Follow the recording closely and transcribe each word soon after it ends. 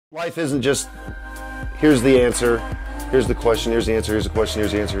Life isn't just, here's the answer, here's the question, here's the answer, here's the question,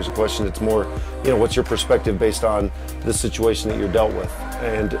 here's the answer, here's the question. It's more, what's your perspective based on the situation that you're dealt with?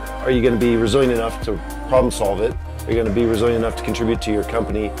 And are you going to be resilient enough to problem solve it? Are you going to be resilient enough to contribute to your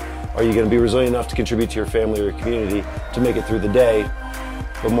company? Are you going to be resilient enough to contribute to your family or your community to make it through the day?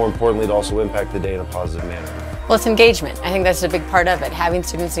 But more importantly, to also impact the day in a positive manner. Well, it's engagement. I think that's a big part of it, having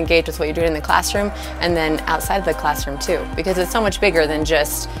students engage with what you're doing in the classroom and then outside of the classroom too, because it's so much bigger than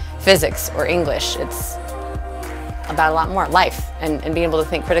just physics or English. It's about a lot more life and being able to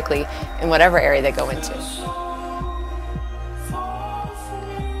think critically in whatever area they go into.